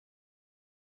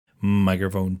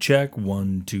Microphone check,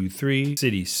 1, 2, 3.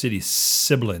 City,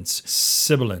 sibilance.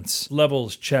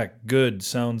 Levels check, good,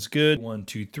 sounds good. 1,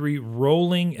 2, 3,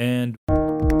 rolling and...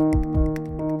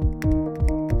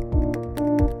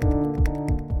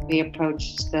 We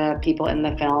approached the people in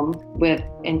the film with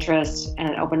interest and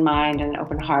an open mind and an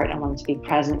open heart and wanted to be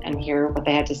present and hear what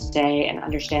they had to say and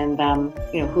understand them,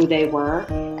 who they were,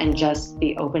 and just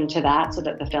be open to that so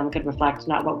that the film could reflect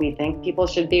not what we think people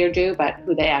should be or do, but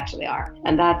who they actually are.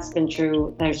 And that's been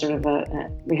true. There's sort of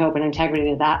we hope, an integrity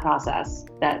to that process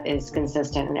that is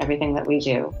consistent in everything that we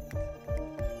do.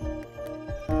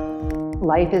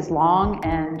 Life is long,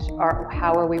 and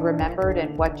how are we remembered,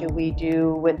 and what do we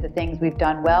do with the things we've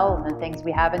done well and the things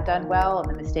we haven't done well, and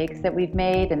the mistakes that we've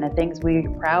made and the things we're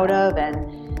proud of,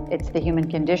 and it's the human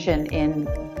condition in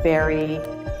very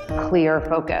clear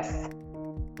focus.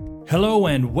 Hello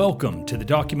and welcome to The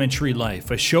Documentary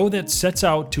Life, a show that sets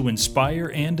out to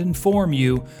inspire and inform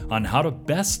you on how to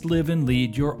best live and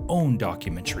lead your own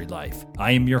documentary life.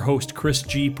 I am your host, Chris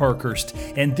G. Parkhurst,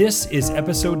 and this is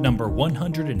episode number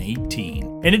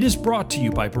 118. And it is brought to you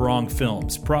by Barong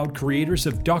Films, proud creators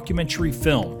of documentary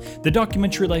film, the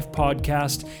Documentary Life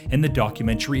podcast, and the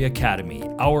Documentary Academy,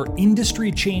 our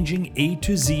industry-changing A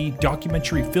to Z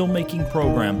documentary filmmaking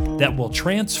program that will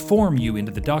transform you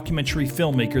into the documentary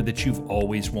filmmaker that you've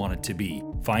always wanted to be.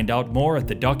 Find out more at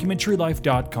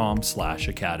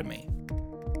thedocumentarylife.com/academy.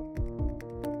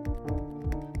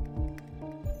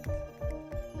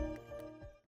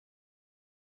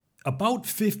 About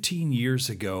 15 years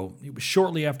ago, it was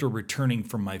shortly after returning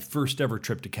from my first ever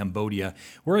trip to Cambodia,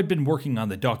 where I'd been working on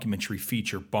the documentary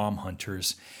feature Bomb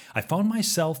Hunters, I found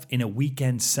myself in a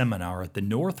weekend seminar at the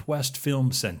Northwest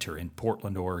Film Center in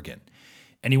Portland, Oregon.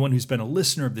 Anyone who's been a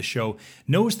listener of the show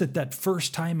knows that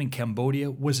first time in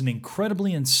Cambodia was an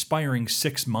incredibly inspiring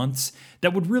 6 months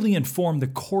that would really inform the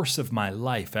course of my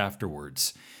life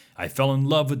afterwards. I fell in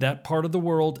love with that part of the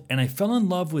world, and I fell in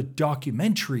love with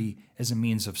documentary as a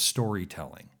means of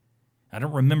storytelling. I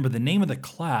don't remember the name of the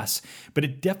class, but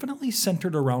it definitely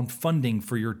centered around funding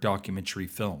for your documentary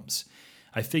films.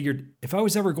 I figured if I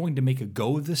was ever going to make a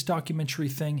go of this documentary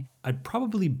thing, I'd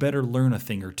probably better learn a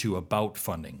thing or two about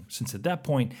funding, since at that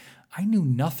point, I knew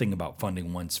nothing about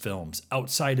funding one's films,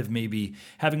 outside of maybe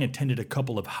having attended a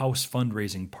couple of house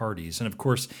fundraising parties, and of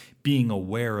course, being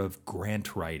aware of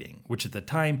grant writing, which at the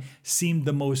time seemed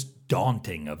the most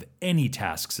daunting of any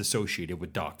tasks associated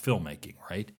with doc filmmaking,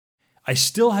 right? I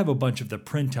still have a bunch of the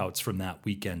printouts from that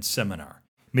weekend seminar.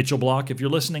 Mitchell Block, if you're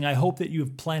listening, I hope that you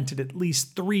have planted at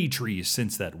least 3 trees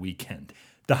since that weekend.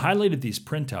 The highlight of these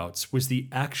printouts was the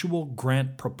actual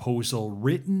grant proposal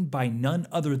written by none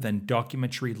other than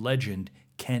documentary legend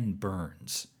Ken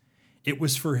Burns. It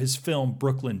was for his film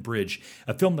Brooklyn Bridge,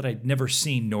 a film that I'd never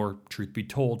seen nor, truth be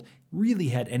told, really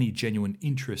had any genuine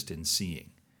interest in seeing.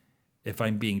 If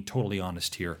I'm being totally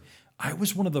honest here, I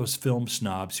was one of those film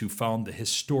snobs who found the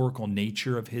historical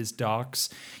nature of his docs,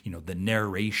 the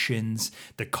narrations,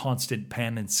 the constant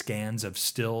pan and scans of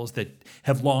stills that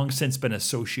have long since been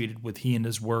associated with he and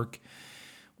his work.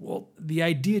 Well, the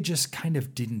idea just kind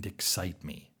of didn't excite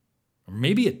me. Or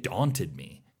maybe it daunted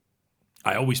me.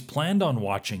 I always planned on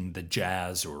watching the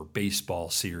jazz or baseball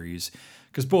series,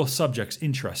 because both subjects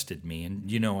interested me, and,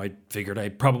 I figured I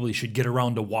probably should get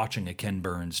around to watching a Ken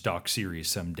Burns doc series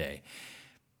someday.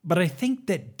 But I think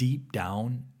that deep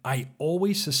down, I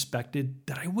always suspected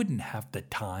that I wouldn't have the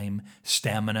time,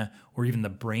 stamina, or even the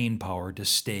brain power to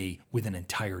stay with an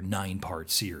entire 9-part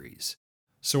series.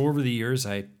 So over the years,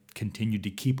 I continued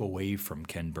to keep away from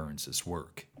Ken Burns'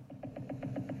 work.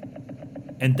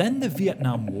 And then the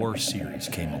Vietnam War series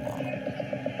came along.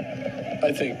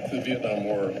 I think the Vietnam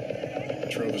War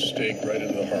drove a stake right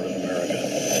into the heart of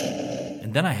America.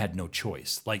 And then I had no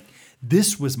choice.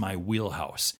 This was my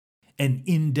wheelhouse. An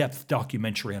in-depth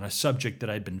documentary on a subject that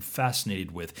I'd been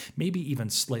fascinated with, maybe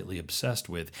even slightly obsessed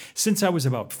with, since I was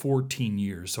about 14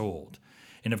 years old.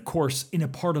 And of course, in a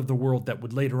part of the world that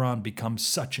would later on become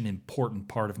such an important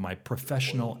part of my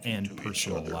professional and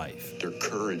personal life. Their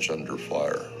courage under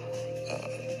fire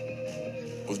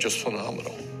was just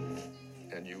phenomenal.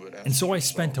 And so I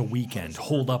spent a weekend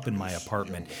holed up in my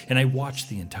apartment, and I watched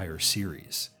the entire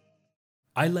series.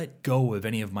 I let go of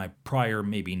any of my prior,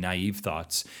 maybe naive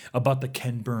thoughts about the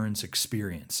Ken Burns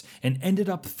experience and ended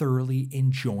up thoroughly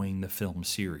enjoying the film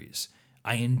series.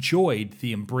 I enjoyed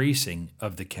the embracing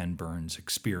of the Ken Burns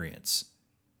experience.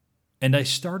 And I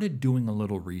started doing a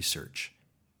little research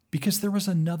because there was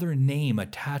another name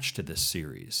attached to this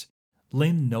series,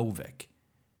 Lynn Novick.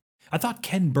 I thought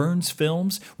Ken Burns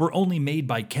films were only made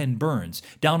by Ken Burns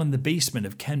down in the basement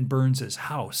of Ken Burns'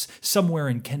 house somewhere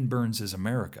in Ken Burns'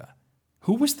 America.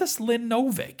 Who was this Lynn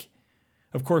Novick?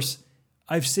 Of course,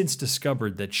 I've since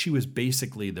discovered that she was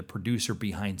basically the producer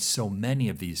behind so many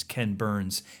of these Ken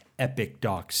Burns epic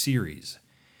doc series.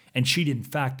 And she'd in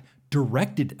fact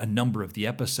directed a number of the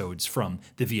episodes from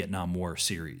the Vietnam War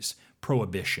series,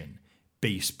 Prohibition,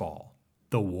 Baseball,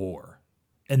 The War.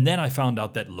 And then I found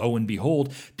out that, lo and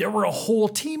behold, there were a whole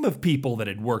team of people that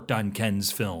had worked on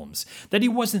Ken's films, that he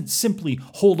wasn't simply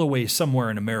holed away somewhere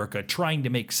in America trying to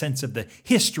make sense of the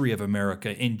history of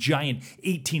America in giant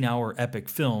 18-hour epic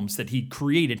films that he'd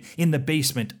created in the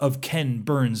basement of Ken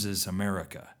Burns'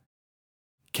 America.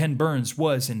 Ken Burns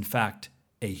was, in fact,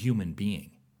 a human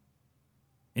being.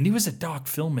 And he was a doc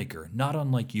filmmaker, not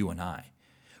unlike you and I,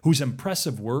 whose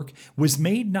impressive work was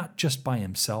made not just by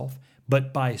himself,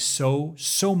 but by so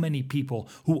many people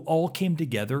who all came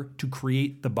together to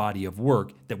create the body of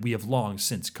work that we have long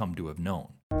since come to have known.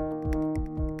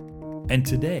 And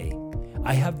today,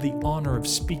 I have the honor of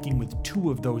speaking with two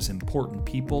of those important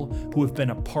people who have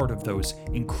been a part of those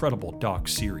incredible doc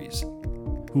series,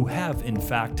 who have, in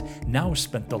fact, now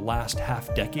spent the last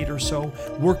half-decade or so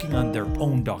working on their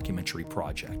own documentary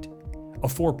project, a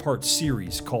 4-part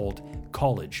series called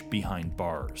College Behind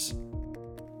Bars.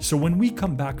 So when we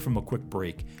come back from a quick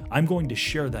break, I'm going to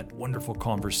share that wonderful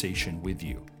conversation with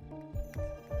you.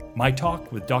 My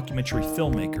talk with documentary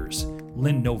filmmakers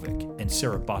Lynn Novick and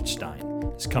Sarah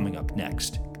Botstein is coming up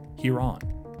next, here on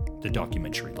The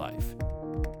Documentary Life.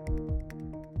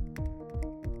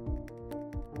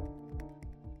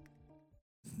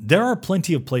 There are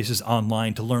plenty of places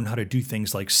online to learn how to do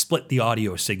things like split the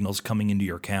audio signals coming into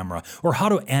your camera, or how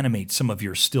to animate some of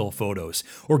your still photos,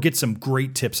 or get some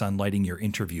great tips on lighting your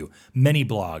interview, many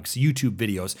blogs, YouTube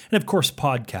videos, and of course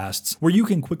podcasts where you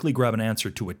can quickly grab an answer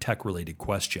to a tech-related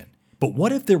question. But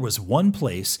what if there was one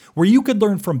place where you could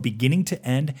learn from beginning to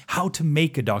end how to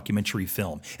make a documentary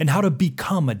film and how to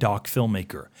become a doc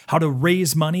filmmaker, how to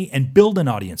raise money and build an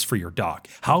audience for your doc,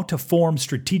 how to form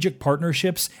strategic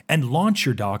partnerships and launch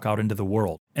your doc out into the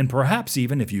world, and perhaps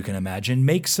even, if you can imagine,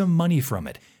 make some money from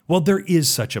it? Well, there is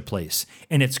such a place,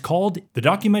 and it's called the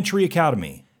Documentary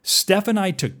Academy. Steph and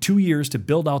I took 2 years to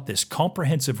build out this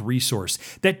comprehensive resource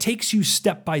that takes you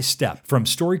step by step from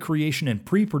story creation and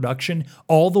pre-production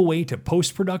all the way to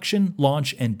post-production,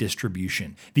 launch, and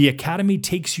distribution. The Academy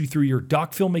takes you through your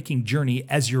doc filmmaking journey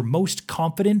as your most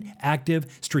confident, active,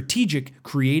 strategic,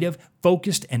 creative,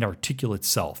 focused, and articulate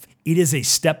self. It is a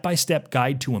step-by-step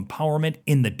guide to empowerment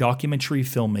in the documentary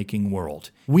filmmaking world.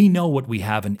 We know what we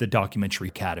have in the Documentary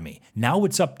Academy. Now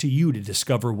it's up to you to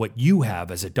discover what you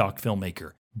have as a doc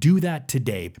filmmaker. Do that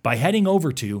today by heading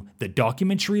over to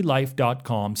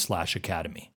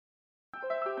thedocumentarylife.com/academy.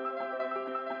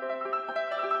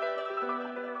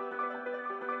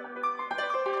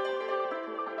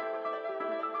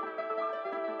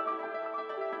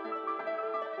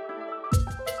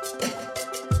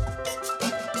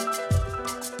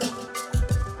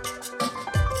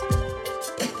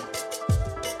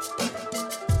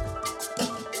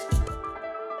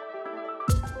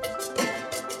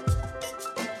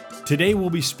 Today we'll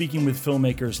be speaking with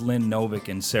filmmakers Lynn Novick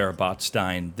and Sarah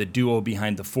Botstein, the duo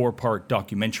behind the 4-part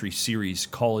documentary series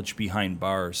College Behind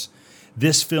Bars.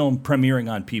 This film, premiering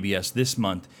on PBS this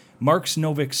month, marks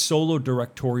Novick's solo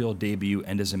directorial debut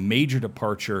and is a major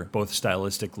departure, both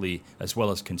stylistically as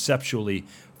well as conceptually,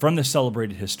 from the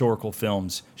celebrated historical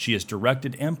films she has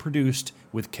directed and produced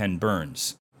with Ken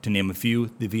Burns. To name a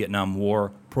few, the Vietnam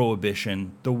War,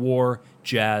 Prohibition, The War,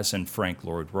 Jazz, and Frank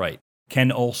Lloyd Wright. Ken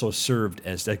also served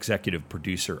as executive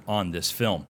producer on this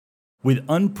film. With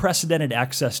unprecedented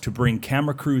access to bring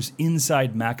camera crews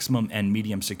inside maximum and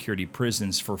medium security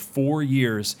prisons for 4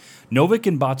 years, Novick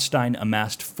and Botstein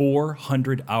amassed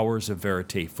 400 hours of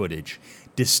verite footage,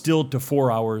 distilled to 4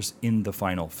 hours in the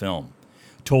final film.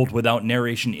 Told without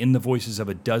narration in the voices of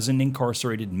a dozen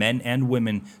incarcerated men and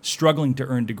women struggling to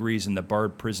earn degrees in the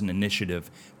Barred Prison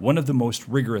Initiative, one of the most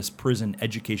rigorous prison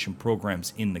education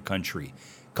programs in the country.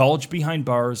 College Behind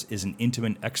Bars is an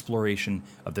intimate exploration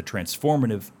of the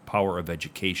transformative power of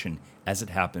education as it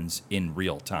happens in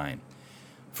real time.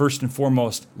 First and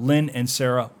foremost, Lynn and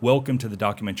Sarah, welcome to the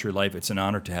Documentary Life. It's an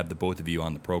honor to have the both of you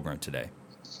on the program today.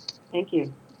 Thank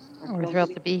you. We're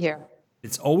thrilled to be here.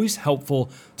 It's always helpful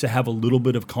to have a little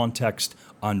bit of context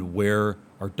on where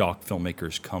our doc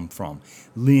filmmakers come from.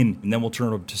 Lynn, and then we'll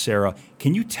turn it over to Sarah.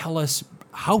 Can you tell us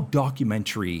how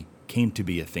documentary came to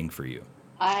be a thing for you?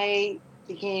 I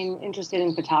became interested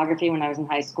in photography when I was in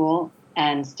high school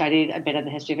and studied a bit of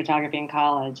the history of photography in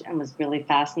college and was really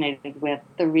fascinated with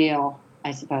the real,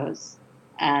 I suppose.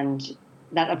 And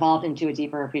that evolved into a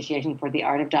deeper appreciation for the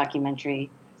art of documentary,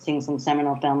 seeing some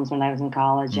seminal films when I was in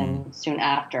college. And soon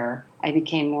after, I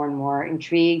became more and more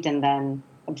intrigued and then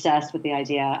obsessed with the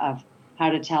idea of how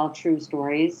to tell true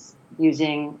stories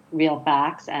using real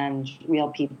facts and real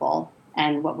people,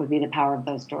 and what would be the power of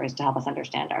those stories to help us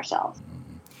understand ourselves.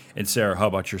 And Sarah, how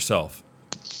about yourself?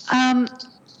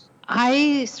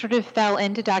 I sort of fell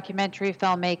into documentary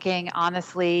filmmaking,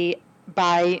 honestly,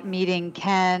 by meeting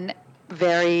Ken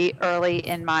very early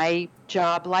in my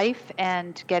job life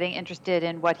and getting interested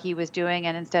in what he was doing.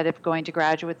 And instead of going to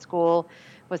graduate school,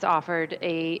 was offered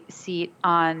a seat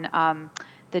on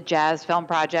the Jazz Film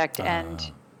Project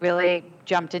and really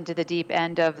jumped into the deep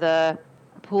end of the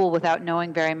pool without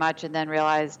knowing very much, and then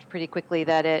realized pretty quickly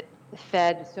that it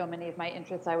fed so many of my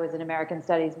interests. I was an American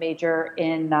Studies major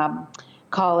in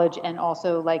college, and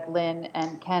also, like Lynn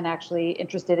and Ken, actually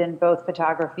interested in both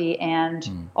photography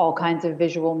and all kinds of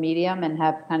visual medium, and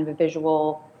have kind of a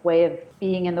visual way of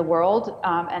being in the world.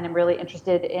 And I'm really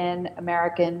interested in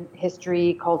American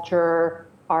history, culture,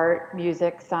 art,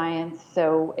 music, science.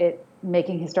 So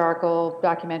making historical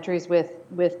documentaries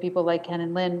with people like Ken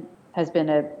and Lynn has been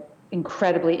a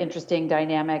incredibly interesting,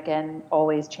 dynamic, and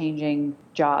always changing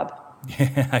job.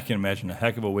 Yeah, I can imagine a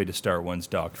heck of a way to start one's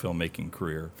doc filmmaking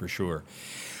career, for sure.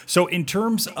 So in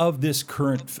terms of this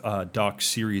current doc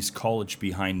series, College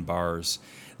Behind Bars,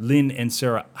 Lynn and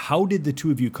Sarah, how did the two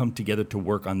of you come together to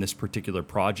work on this particular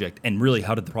project? And really,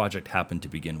 how did the project happen to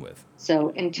begin with? So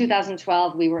in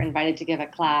 2012, we were invited to give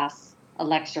a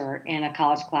lecture in a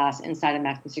college class inside a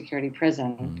maximum security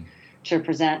prison to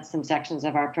present some sections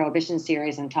of our Prohibition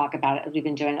series and talk about it, as we've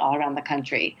been doing all around the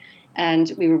country.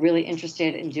 And we were really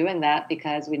interested in doing that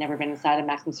because we'd never been inside a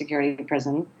maximum security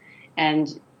prison.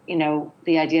 And,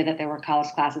 the idea that there were college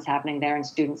classes happening there and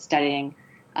students studying,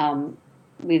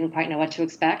 we didn't quite know what to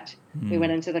expect. We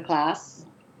went into the class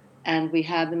and we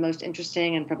had the most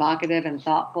interesting and provocative and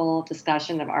thoughtful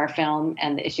discussion of our film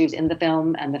and the issues in the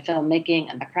film and the filmmaking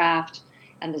and the craft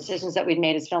and the decisions that we'd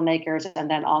made as filmmakers, and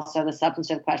then also the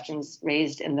substantive questions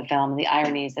raised in the film and the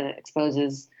ironies that it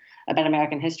exposes about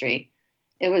American history.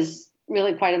 It was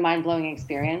really quite a mind-blowing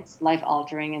experience,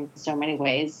 life-altering in so many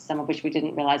ways, some of which we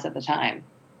didn't realize at the time.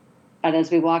 But as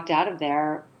we walked out of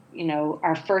there,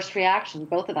 our first reaction,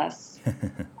 both of us,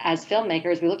 as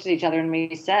filmmakers, we looked at each other and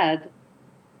we said,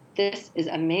 this is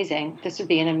amazing. This would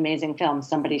be an amazing film.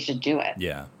 Somebody should do it.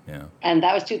 Yeah. And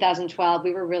that was 2012.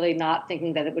 We were really not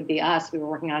thinking that it would be us. We were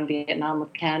working on Vietnam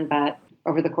with Ken, but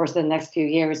over the course of the next few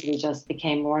years, we just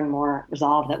became more and more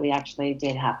resolved that we actually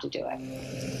did have to do it.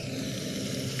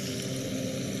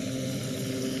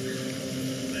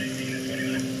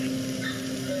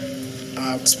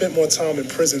 I spent more time in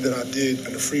prison than I did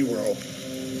in the free world.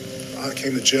 I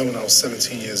came to jail when I was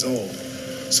 17 years old.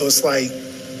 So it's like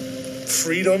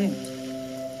freedom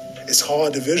is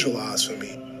hard to visualize for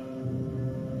me.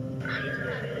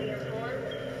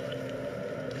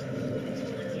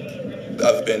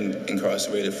 I've been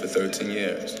incarcerated for 13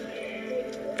 years.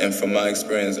 And from my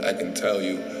experience, I can tell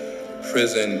you,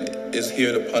 prison is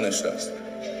here to punish us.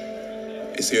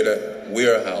 It's here to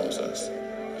warehouse us.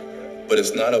 But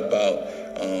it's not about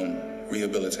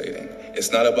rehabilitating.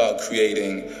 It's not about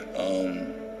creating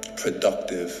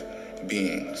productive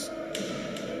beings.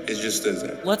 It just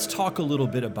isn't. Let's talk a little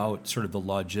bit about sort of the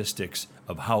logistics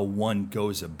of how one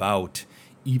goes about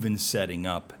even setting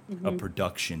up a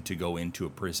production to go into a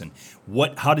prison.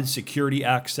 How did security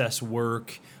access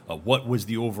work? What was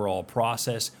the overall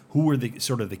process? Who were the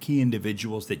sort of the key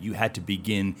individuals that you had to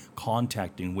begin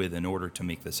contacting with in order to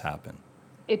make this happen?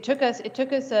 It took us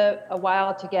a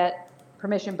while to get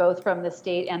permission both from the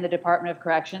state and the Department of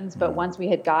Corrections, but once we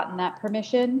had gotten that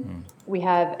permission, we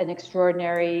have an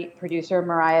extraordinary producer,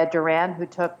 Mariah Duran, who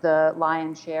took the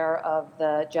lion's share of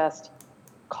the just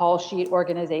call sheet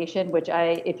organization, which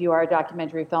if you are a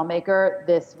documentary filmmaker,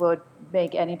 this would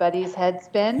make anybody's head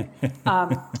spin.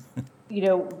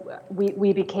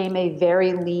 We became a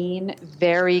very lean,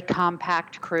 very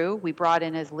compact crew. We brought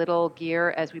in as little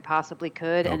gear as we possibly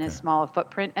could and as small a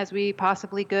footprint as we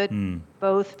possibly could,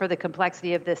 both for the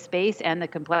complexity of the space and the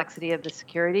complexity of the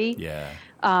security. Yeah.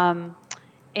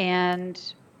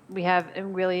 And we have a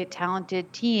really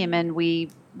talented team, and we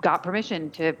got permission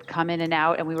to come in and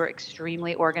out, and we were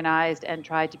extremely organized and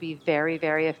tried to be very,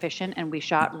 very efficient. And we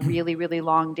shot really, really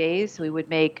long days. So we would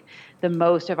make the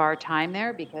most of our time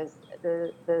there because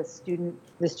the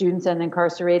students and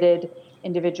incarcerated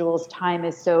individuals' time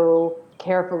is so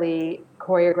carefully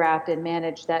choreographed and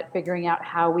managed that figuring out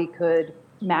how we could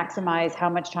maximize how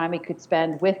much time we could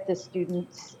spend with the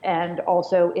students and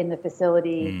also in the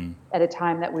facility at a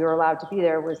time that we were allowed to be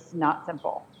there was not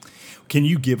simple. Can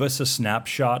you give us a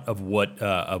snapshot of what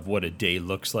a day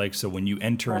looks like? So when you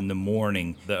enter in the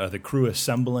morning, the crew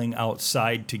assembling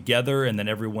outside together, and then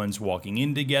everyone's walking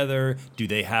in together. Do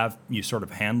they have sort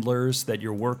of handlers that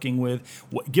you're working with?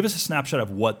 Give us a snapshot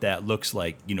of what that looks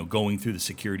like. Going through the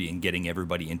security and getting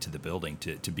everybody into the building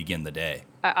to begin the day.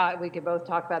 We could both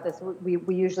talk about this.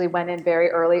 We usually went in very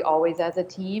early, always as a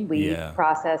team. We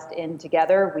processed in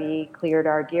together. We cleared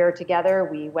our gear together.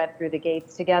 We went through the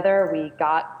gates together. We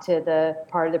got to the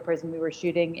part of the prison we were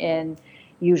shooting in,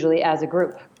 usually as a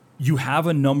group. You have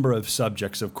a number of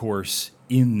subjects, of course,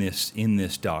 in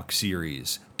this doc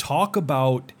series. Talk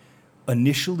about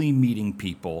initially meeting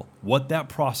people, what that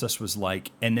process was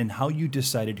like, and then how you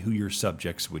decided who your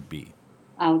subjects would be.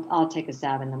 I'll take a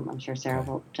stab, and I'm sure Sarah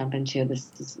will jump into this.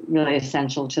 Is really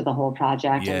essential to the whole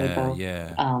project, and we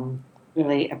both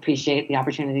really appreciate the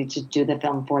opportunity to do the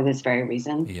film for this very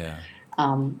reason.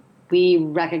 We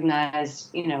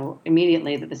recognized,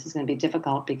 immediately that this is going to be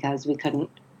difficult because we couldn't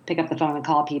pick up the phone and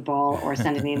call people or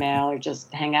send an email or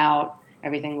just hang out.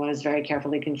 Everything was very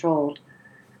carefully controlled.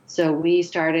 So we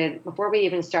started, before we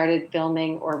even started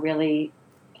filming or really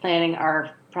planning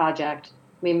our project,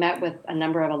 we met with a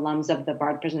number of alums of the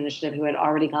Bard Prison Initiative who had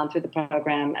already gone through the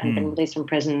program and been released from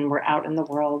prison and were out in the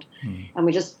world. And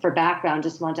we just, for background,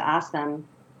 just wanted to ask them,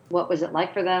 what was it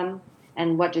like for them?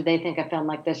 And what did they think a film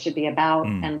like this should be about?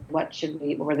 And what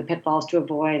were the pitfalls to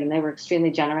avoid? And they were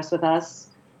extremely generous with us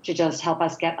to just help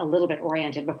us get a little bit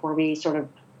oriented before we sort of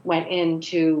went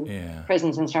into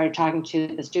prisons and started talking to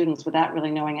the students without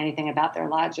really knowing anything about their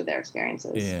lives or their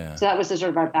experiences. So that was the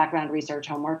sort of our background research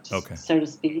homework, so to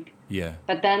speak.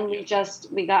 But then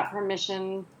we got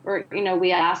permission, or,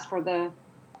 we asked for the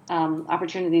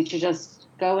opportunity to just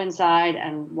go inside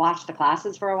and watch the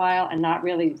classes for a while and not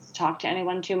really talk to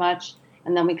anyone too much.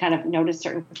 And then we kind of noticed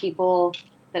certain people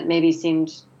that maybe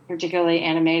seemed particularly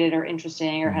animated or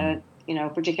interesting or had a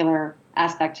particular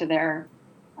aspect to their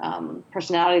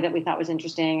personality that we thought was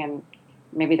interesting, and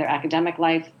maybe their academic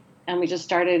life. And we just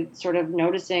started sort of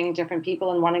noticing different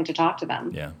people and wanting to talk to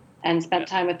them and spent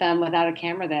time with them without a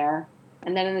camera there.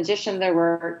 And then in addition,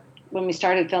 when we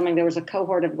started filming, there was a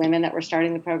cohort of women that were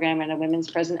starting the program in a women's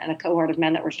prison and a cohort of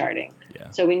men that were starting.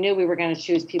 So we knew we were going to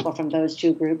choose people from those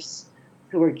two groups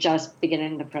who were just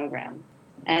beginning the program.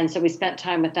 And so we spent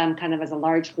time with them kind of as a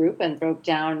large group and broke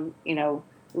down,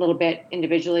 a little bit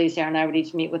individually. Sarah and I would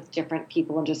each meet with different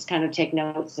people and just kind of take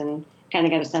notes and kind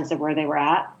of get a sense of where they were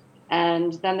at.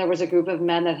 And then there was a group of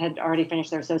men that had already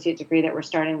finished their associate degree that were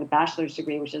starting the bachelor's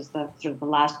degree, which is the sort of the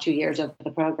last 2 years of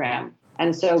the program.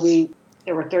 And so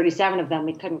there were 37 of them.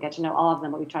 We couldn't get to know all of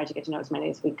them, but we tried to get to know as many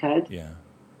as we could.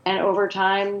 And over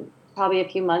time, probably a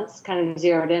few months, kind of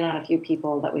zeroed in on a few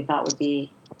people that we thought would be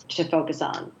to focus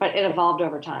on, but it evolved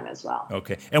over time as well.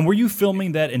 Okay. And were you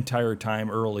filming that entire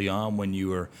time early on when you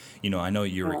were, I know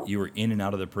you were in and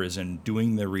out of the prison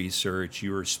doing the research,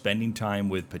 you were spending time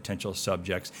with potential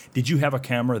subjects. Did you have a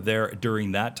camera there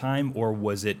during that time, or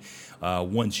was it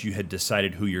once you had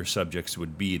decided who your subjects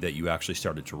would be that you actually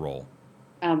started to roll?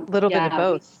 A little bit of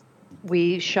both.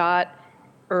 We shot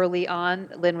early on.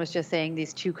 Lynn was just saying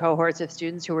these two cohorts of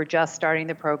students who were just starting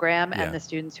the program and the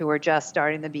students who were just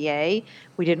starting the BA.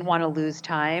 We didn't want to lose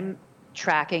time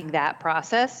tracking that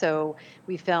process. So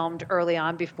we filmed early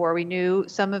on before we knew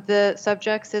some of the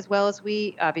subjects, as well as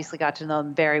we obviously got to know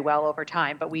them very well over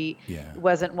time, but it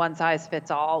wasn't one size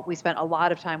fits all. We spent a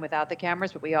lot of time without the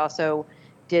cameras, but we also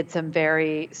did some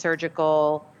very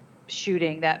surgical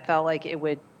shooting that felt like it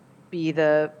would be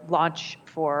the launch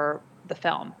for the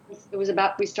film.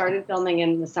 We started filming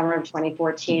in the summer of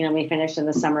 2014 and we finished in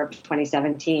the summer of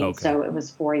 2017. So it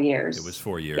was 4 years. It was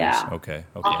 4 years. Yeah. Okay.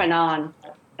 Off and on.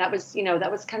 That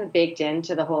was kind of baked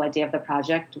into the whole idea of the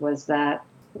project, was that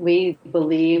we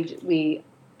believed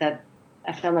that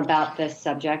a film about this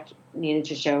subject needed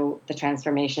to show the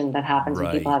transformation that happens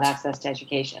when people have access to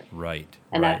education.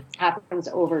 And that happens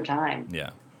over time.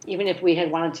 Even if we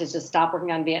had wanted to just stop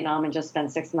working on Vietnam and just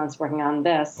spend 6 months working on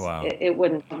this, it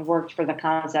wouldn't have worked for the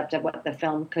concept of what the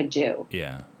film could do.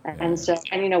 And so,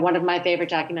 one of my favorite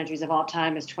documentaries of all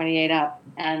time is 28 Up.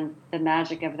 And the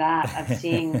magic of that, of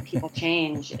seeing people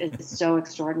change, is so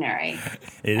extraordinary.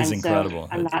 It is incredible.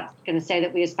 I'm not going to say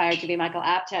that we aspire to be Michael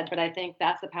Apted, but I think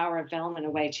that's the power of film in a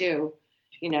way too,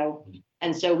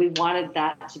 And so we wanted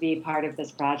that to be part of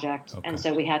this project. And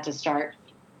so we had to start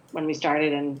when we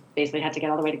started and basically had to get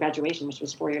all the way to graduation, which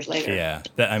was 4 years later. Yeah,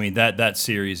 that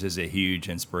series is a huge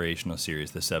inspirational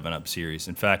series, the 7 Up series.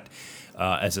 In fact,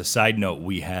 as a side note,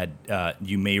 we had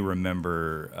you may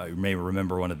remember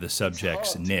one of the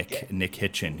subjects, Nick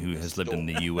Hitchen, who has lived in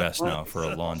the U.S. now for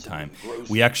a long time.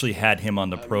 We actually had him on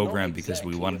the program because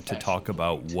we wanted to talk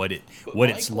about what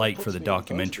it's like for the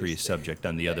documentary subject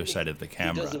on the other side of the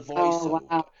camera. Oh,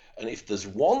 wow. And if there's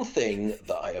one thing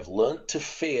that I have learnt to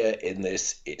fear in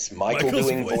this, it's Michael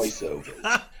doing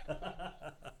voiceovers.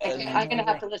 I'm going to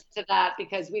have to listen to that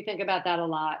because we think about that a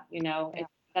lot.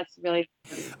 That's really.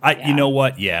 You know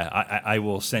what? Yeah, I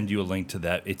will send you a link to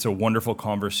that. It's a wonderful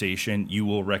conversation. You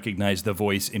will recognize the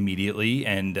voice immediately,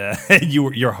 and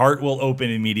your heart will open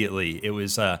immediately. He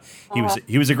was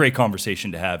a great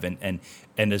conversation to have, and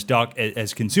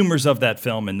as consumers of that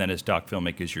film, and then as doc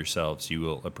filmmakers yourselves, you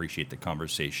will appreciate the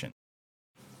conversation.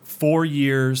 4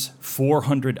 years,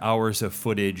 400 hours of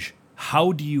footage.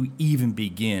 How do you even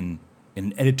begin, in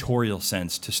an editorial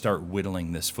sense, to start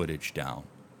whittling this footage down?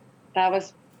 That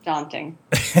was daunting.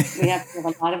 We have to give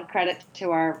a lot of credit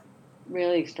to our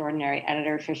really extraordinary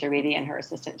editor, Trisha Reedy, and her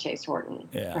assistant, Chase Horton,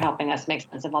 for helping us make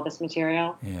sense of all this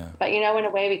material. Yeah. But, in a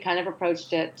way, we kind of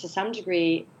approached it to some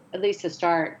degree, at least to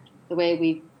start, the way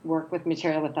we work with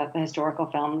material with the historical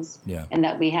films. Yeah. And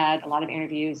that we had a lot of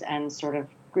interviews and sort of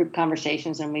group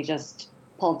conversations, and we just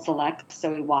pulled select.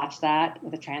 So we watched that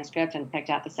with a transcript and picked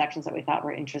out the sections that we thought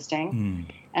were interesting.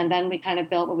 And then we kind of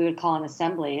built what we would call an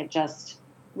assembly of just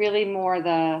really more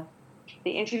the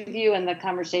interview and the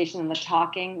conversation and the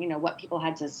talking, what people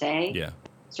had to say. Yeah.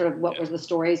 Sort of what was the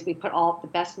stories. We put all the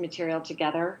best material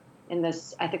together in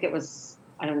this, I think it was,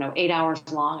 8 hours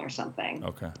long or something.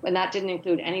 Okay. And that didn't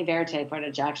include any verite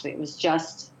footage, actually. It was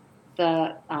just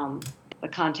the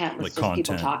content was just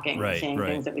people talking, saying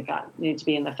things that we thought needed to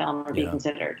be in the film or be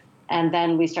considered. And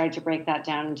then we started to break that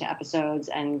down into episodes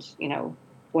and,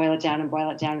 boil it down.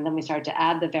 And then we started to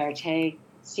add the verite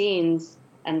scenes,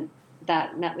 and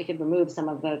that meant we could remove some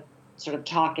of the sort of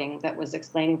talking that was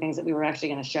explaining things that we were actually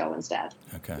going to show instead.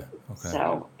 Okay.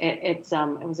 So it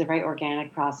was a very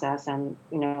organic process, and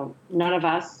none of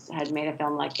us had made a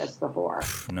film like this before.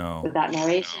 No. Without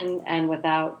narration and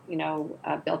without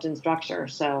a built-in structure.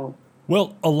 So.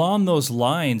 Well, along those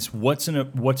lines, what's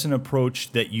an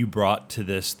approach that you brought to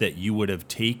this that you would have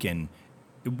taken?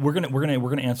 We're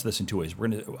gonna answer this in two ways.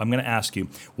 I'm gonna ask you,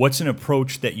 what's an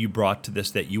approach that you brought to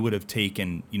this that you would have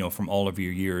taken, from all of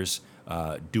your years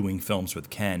doing films with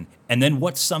Ken, and then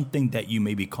what's something that you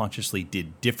maybe consciously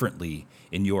did differently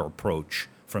in your approach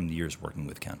from the years working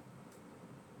with Ken?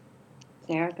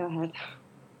 Sarah, go ahead.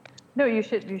 No, you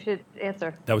should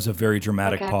answer. That was a very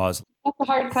dramatic pause. That's a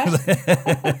hard question.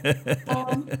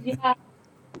 Yeah,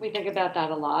 we think about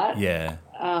that a lot. Yeah.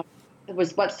 It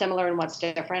was what's similar and what's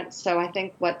different. So I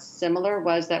think what's similar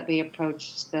was that we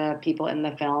approached the people in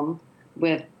the film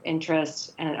with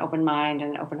interest and an open mind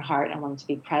and an open heart, and wanted to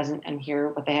be present and hear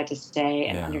what they had to say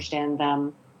and understand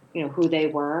them, who they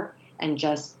were, and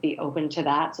just be open to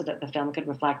that so that the film could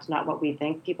reflect not what we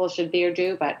think people should be or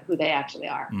do, but who they actually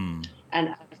are.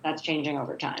 And that's changing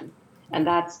over time. And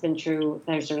that's been true.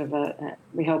 There's sort of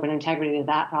we hope, an integrity to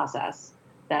that process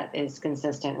that is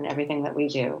consistent in everything that we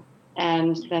do.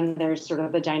 And then there's sort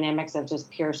of the dynamics of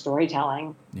just pure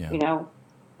storytelling. Yeah.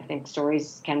 I think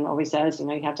stories, Ken always says, you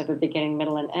have to have a beginning,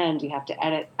 middle, and end. You have to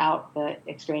edit out the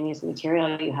extraneous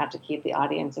material. You have to keep the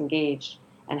audience engaged.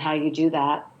 And how you do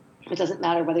that, it doesn't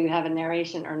matter whether you have a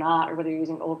narration or not, or whether you're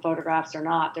using old photographs or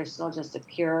not. There's still just a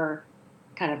pure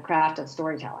kind of craft of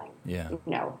storytelling. Yeah.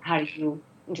 How do you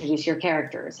introduce your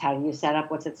characters? How do you set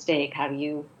up what's at stake? How do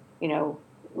you,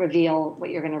 reveal what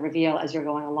you're going to reveal as you're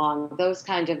going along? Those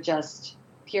kind of just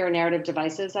pure narrative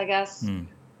devices, I guess,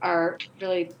 are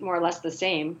really more or less the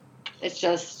same. It's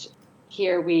just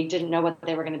here we didn't know what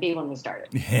they were going to be when we started.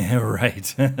 Yeah,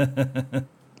 right.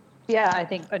 Yeah, I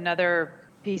think another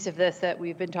piece of this that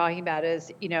we've been talking about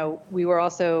is, we were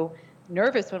also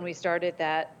nervous when we started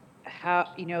that how,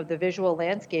 the visual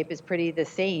landscape is pretty the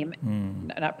same,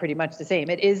 not pretty much the same.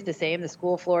 It is the same. The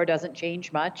school floor doesn't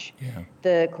change much. Yeah.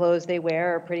 The clothes they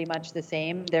wear are pretty much the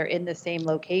same. They're in the same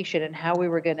location, and how we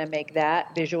were going to make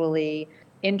that visually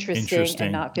interesting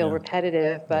and not feel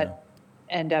repetitive, but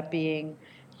end up being,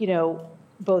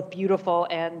 both beautiful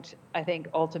and I think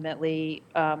ultimately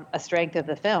a strength of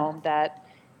the film that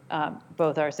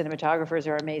both our cinematographers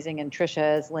are amazing and Trisha,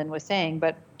 as Lynn was saying,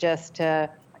 but just to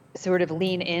sort of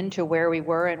lean into where we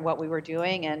were and what we were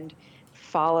doing and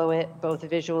follow it both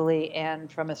visually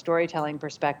and from a storytelling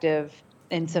perspective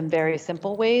in some very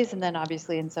simple ways, and then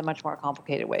obviously in some much more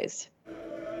complicated ways.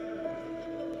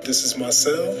 This is my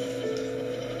cell.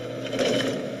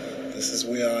 This is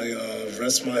where I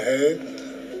rest my head.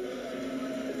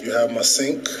 You have my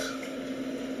sink,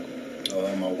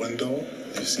 my window.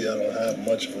 You see I don't have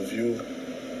much of a view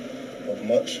of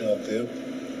much out there.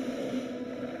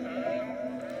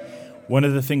 One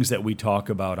of the things that we talk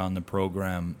about on the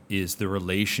program is the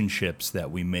relationships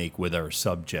that we make with our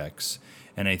subjects.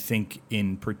 And I think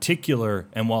in particular,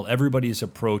 and while everybody's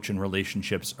approach and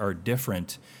relationships are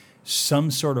different, some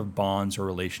sort of bonds or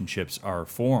relationships are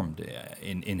formed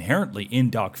inherently in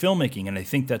doc filmmaking. And I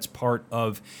think that's part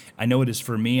of, I know it is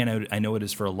for me, and I know it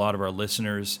is for a lot of our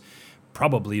listeners,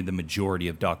 probably the majority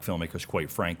of doc filmmakers, quite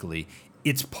frankly.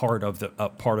 It's part of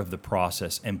the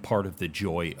process and part of the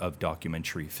joy of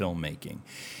documentary filmmaking.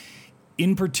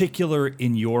 In particular,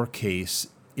 in your case,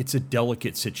 it's a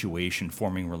delicate situation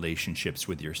forming relationships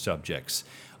with your subjects.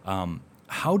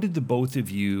 How did the both of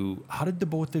you,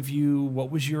 what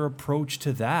was your approach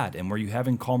to that? And were you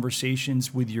having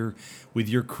conversations with your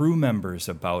crew members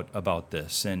about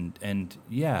this? And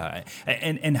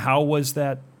how was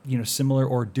that, similar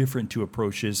or different to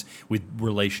approaches with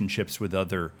relationships with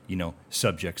other,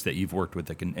 subjects that you've worked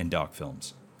with in doc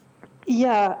films?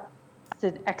 Yeah, it's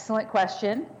an excellent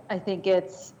question. I think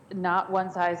it's not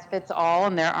one size fits all,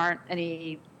 and there aren't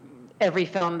any. Every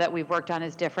film that we've worked on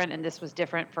is different, and this was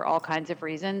different for all kinds of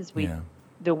reasons.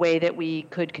 The way that we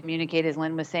could communicate, as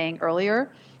Lynn was saying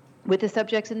earlier, with the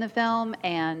subjects in the film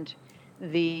and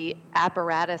the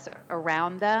apparatus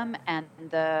around them and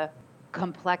the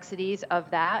complexities of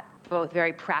that, both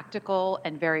very practical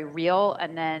and very real,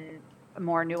 and then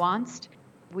more nuanced.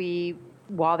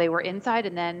 While they were inside,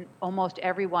 and then almost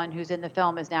everyone who's in the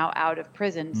film is now out of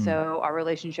prison. So our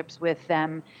relationships with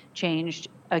them changed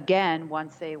again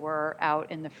once they were out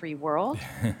in the free world.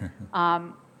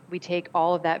 We take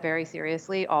all of that very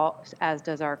seriously, as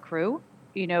does our crew.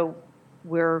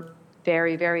 We're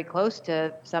very, very close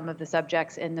to some of the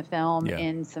subjects in the film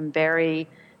in some very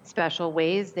special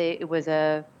ways. It was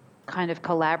a kind of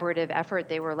collaborative effort.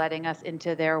 They were letting us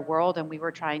into their world, and we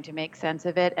were trying to make sense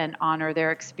of it and honor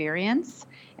their experience.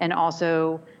 And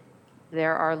also,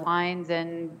 there are lines,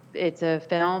 and it's a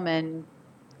film, and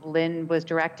Lynn was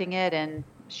directing it, and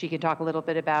she can talk a little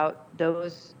bit about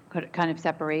those kind of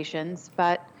separations.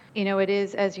 But, it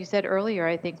is, as you said earlier,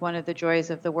 I think one of the joys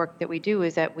of the work that we do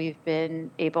is that we've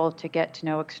been able to get to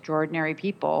know extraordinary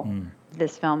people.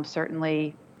 This film,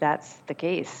 certainly, that's the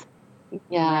case.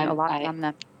 Yeah, a lot from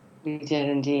them. We did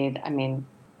indeed. I mean,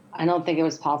 I don't think it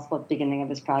was possible at the beginning of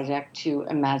this project to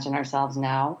imagine ourselves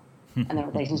now and the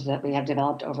relationships that we have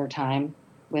developed over time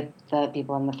with the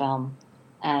people in the film,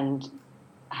 and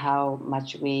how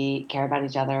much we care about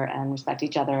each other and respect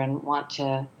each other and want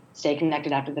to stay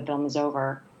connected after the film is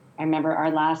over. I remember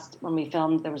when we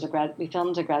filmed, we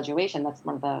filmed a graduation. That's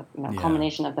one of the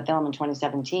culmination of the film in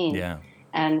 2017. Yeah.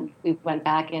 And we went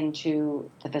back into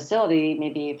the facility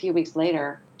maybe a few weeks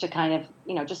later to kind of,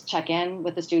 just check in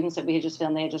with the students that we had just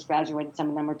filmed. They had just graduated. Some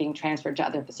of them were being transferred to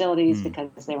other facilities because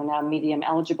they were now medium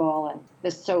eligible. And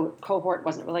this cohort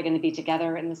wasn't really going to be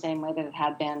together in the same way that it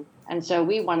had been. And so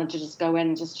we wanted to just go in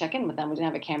and just check in with them. We didn't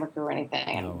have a camera crew or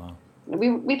anything. Oh, wow.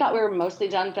 We thought we were mostly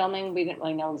done filming. We didn't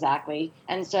really know exactly.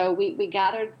 And so we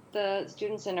gathered the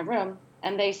students in a room,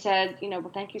 and they said,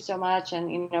 well, thank you so much.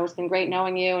 And, it's been great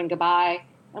knowing you, and goodbye.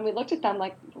 And we looked at them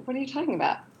like, what are you talking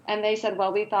about? And they said,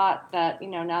 well, we thought that,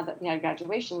 now that we had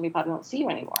graduation, we probably won't see you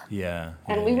anymore. Yeah.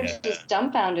 And we were just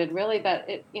dumbfounded, really. But,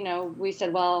 we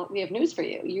said, well, we have news for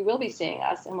you. You will be seeing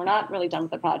us, and we're not really done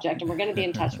with the project, and we're going to be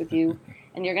in touch with you,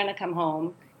 and you're going to come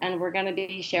home, and we're going to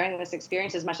be sharing this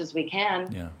experience as much as we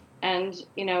can. Yeah. And,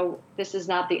 this is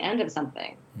not the end of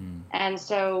something. And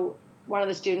so one of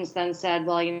the students then said,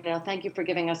 well, thank you for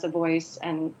giving us a voice.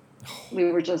 And we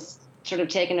were just sort of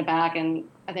taken aback. And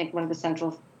I think one of the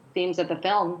central themes of the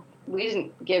film, we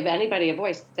didn't give anybody a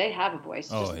voice. They have a voice.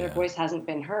 Their voice hasn't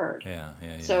been heard.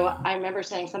 So I remember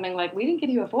saying something like, we didn't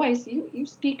give you a voice. You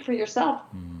speak for yourself.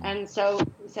 And so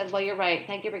we said, well, you're right.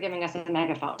 Thank you for giving us a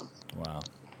megaphone. Wow.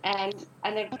 And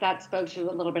I think that spoke to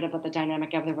a little bit about the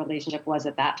dynamic of the relationship was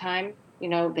at that time.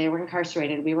 They were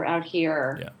incarcerated. We were out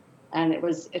here. Yeah. And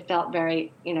it felt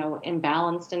very,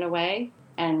 imbalanced in a way.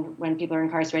 And when people are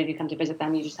incarcerated, you come to visit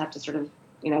them, you just have to sort of,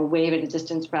 wave at a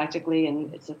distance practically.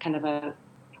 And it's a kind of a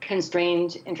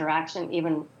constrained interaction,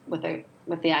 even with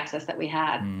the access that we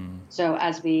had. So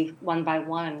as we, one by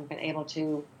one, been able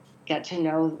to get to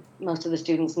know most of the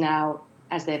students now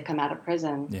as they've come out of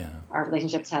prison, our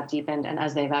relationships have deepened. And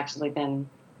as they've actually been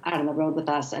out on the road with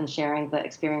us and sharing the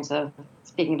experience of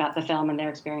speaking about the film and their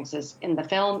experiences in the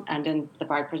film and in the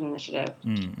Barred Prison Initiative,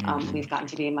 we've gotten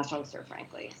to be much closer,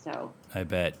 frankly. So I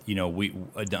bet,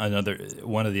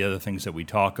 one of the other things that we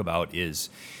talk about is,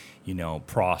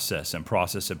 process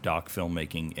of doc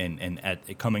filmmaking, and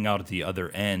at coming out at the other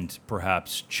end,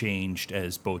 perhaps changed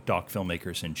as both doc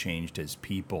filmmakers and changed as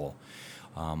people.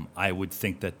 I would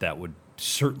think that would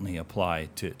certainly apply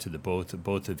to the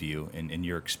both of you in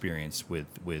your experience with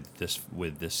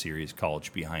this series,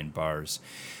 College Behind Bars.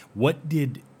 What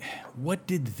did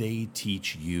they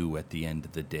teach you at the end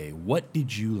of the day? What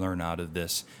did you learn out of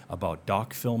this about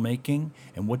doc filmmaking,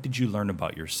 and what did you learn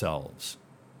about yourselves?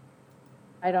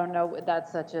 I don't know.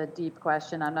 That's such a deep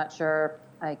question. I'm not sure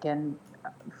I can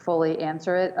fully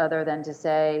answer it, other than to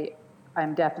say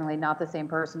I'm definitely not the same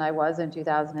person I was in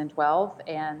 2012,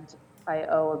 and I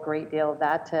owe a great deal of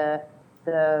that to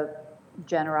the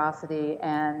generosity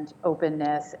and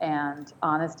openness and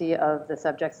honesty of the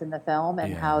subjects in the film,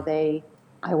 and how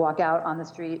I walk out on the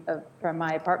street from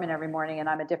my apartment every morning and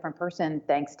I'm a different person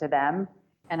thanks to them.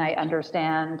 And I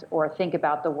understand or think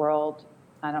about the world.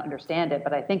 I don't understand it,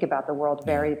 but I think about the world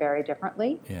very, very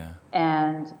differently. Yeah.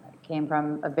 And came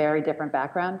from a very different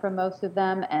background from most of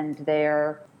them. And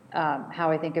their, how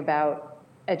I think about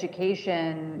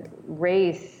education,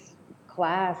 race,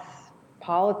 class,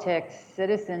 politics,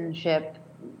 citizenship,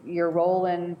 your role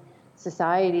in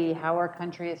society, how our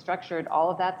country is structured,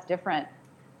 all of that's different.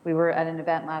 We were at an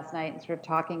event last night and sort of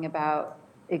talking about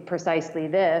precisely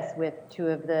this with two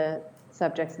of the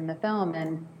subjects in the film.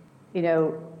 And,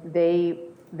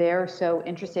 they're so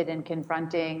interested in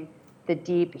confronting the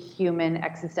deep human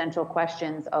existential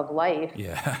questions of life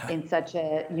in such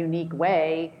a unique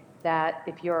way that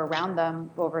if you're around them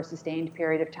over a sustained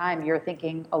period of time, you're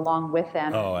thinking along with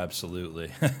them. Oh, absolutely.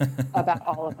 about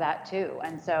all of that too.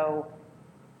 And so,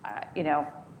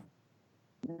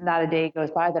 not a day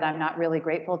goes by that I'm not really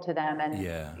grateful to them.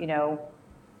 And,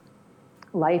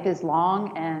 life is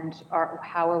long, and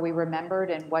how are we remembered,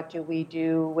 and what do we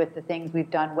do with the things we've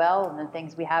done well and the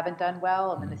things we haven't done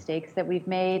well, and the mistakes that we've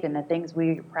made and the things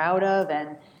we're proud of.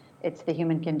 And it's the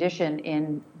human condition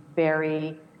in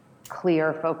very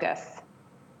clear focus.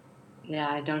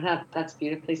 Yeah, that's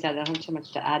beautifully said. I don't have too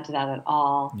much to add to that at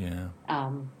all. Yeah.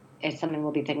 It's something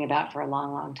we'll be thinking about for a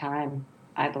long, long time,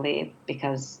 I believe,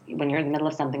 because when you're in the middle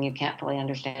of something, you can't fully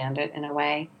understand it in a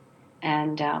way.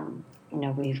 And,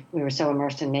 we were so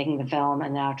immersed in making the film,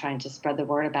 and now trying to spread the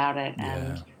word about it,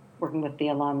 and working with the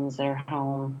alums that are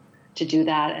home to do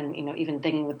that. And, even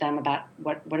thinking with them about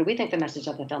what do we think the message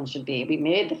of the film should be? We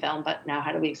made the film, but now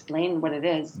how do we explain what it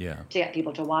is to get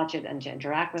people to watch it and to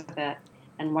interact with it?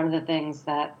 And one of the things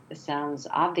that sounds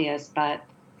obvious, but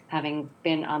having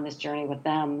been on this journey with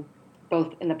them,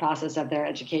 both in the process of their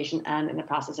education and in the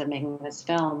process of making this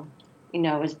film,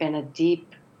 has been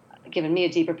given me a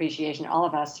deep appreciation, all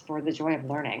of us, for the joy of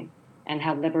learning and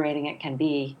how liberating it can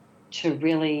be to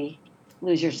really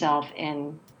lose yourself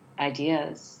in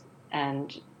ideas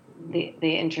and the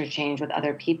interchange with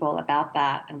other people about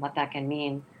that and what that can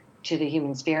mean to the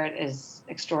human spirit is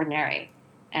extraordinary.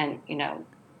 And,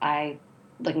 I,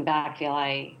 looking back, feel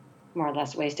I more or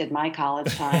less wasted my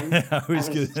college time. I was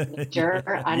sure.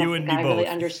 I don't think I really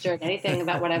understood anything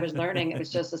about what I was learning. It was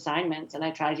just assignments, and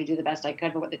I tried to do the best I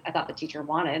could for what I thought the teacher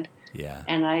wanted. Yeah.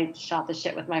 And I shot the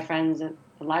shit with my friends at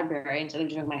the library instead of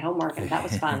doing my homework, and that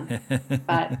was fun.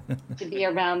 But to be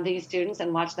around these students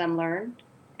and watch them learn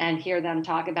and hear them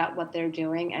talk about what they're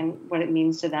doing and what it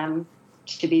means to them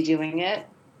to be doing it,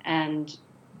 and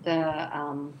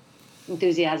the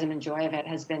enthusiasm and joy of it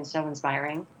has been so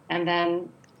inspiring. And then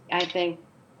I think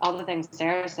all the things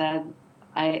Sarah said,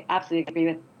 I absolutely agree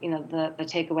with. The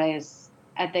takeaway is,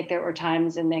 I think there were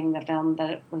times in making the film that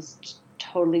it was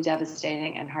totally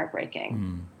devastating and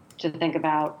heartbreaking to think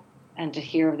about and to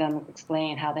hear them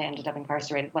explain how they ended up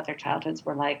incarcerated, what their childhoods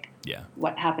were like,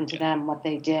 what happened to them, what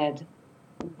they did,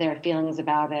 their feelings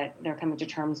about it, their coming to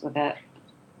terms with it.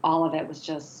 All of it was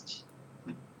just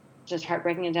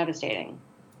heartbreaking and devastating.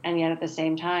 And yet at the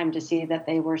same time, to see that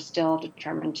they were still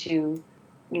determined to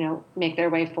make their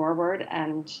way forward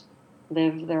and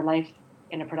live their life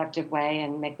in a productive way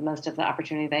and make the most of the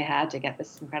opportunity they had to get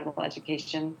this incredible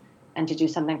education and to do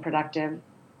something productive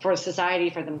for society,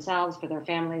 for themselves, for their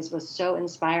families, was so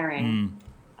inspiring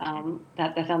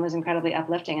that the film was incredibly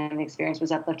uplifting, and the experience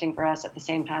was uplifting for us at the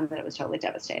same time that it was totally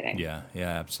devastating. Yeah,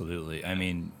 absolutely. I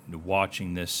mean,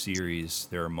 watching this series,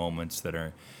 there are moments that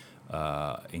are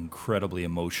incredibly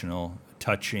emotional,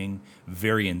 touching,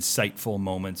 very insightful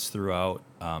moments throughout,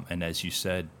 and as you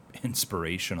said,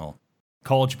 inspirational.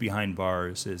 College Behind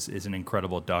Bars is an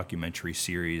incredible documentary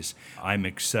series. I'm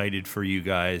excited for you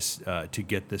guys to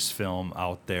get this film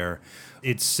out there.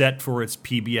 It's set for its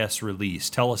PBS release.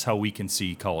 Tell us how we can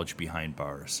see College Behind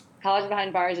Bars. College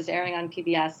Behind Bars is airing on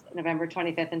PBS November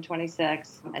 25th and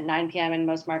 26th at 9 p.m. in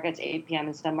most markets, 8 p.m.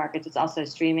 in some markets. It's also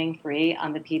streaming free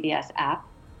on the PBS app,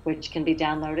 which can be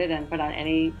downloaded and put on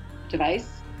any device.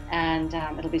 And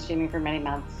it'll be streaming for many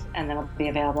months, and then it'll be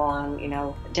available on,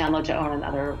 download to own and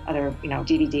other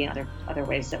DVD and other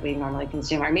ways that we normally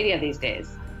consume our media these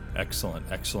days. Excellent.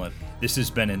 This has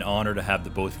been an honor to have the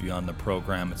both of you on the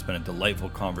program. It's been a delightful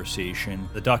conversation.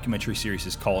 The documentary series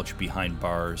is College Behind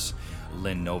Bars.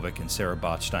 Lynn Novick and Sarah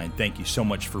Botstein, thank you so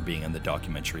much for being on The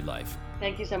Documentary Life.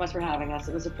 Thank you so much for having us.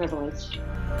 It was a privilege.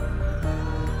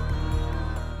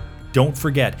 Don't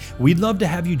forget, we'd love to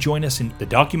have you join us in the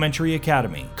Documentary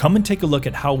Academy. Come and take a look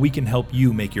at how we can help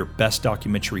you make your best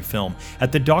documentary film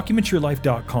at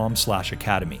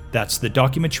thedocumentarylife.com/academy. That's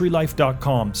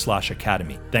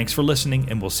thedocumentarylife.com/academy. Thanks for listening,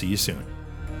 and we'll see you soon.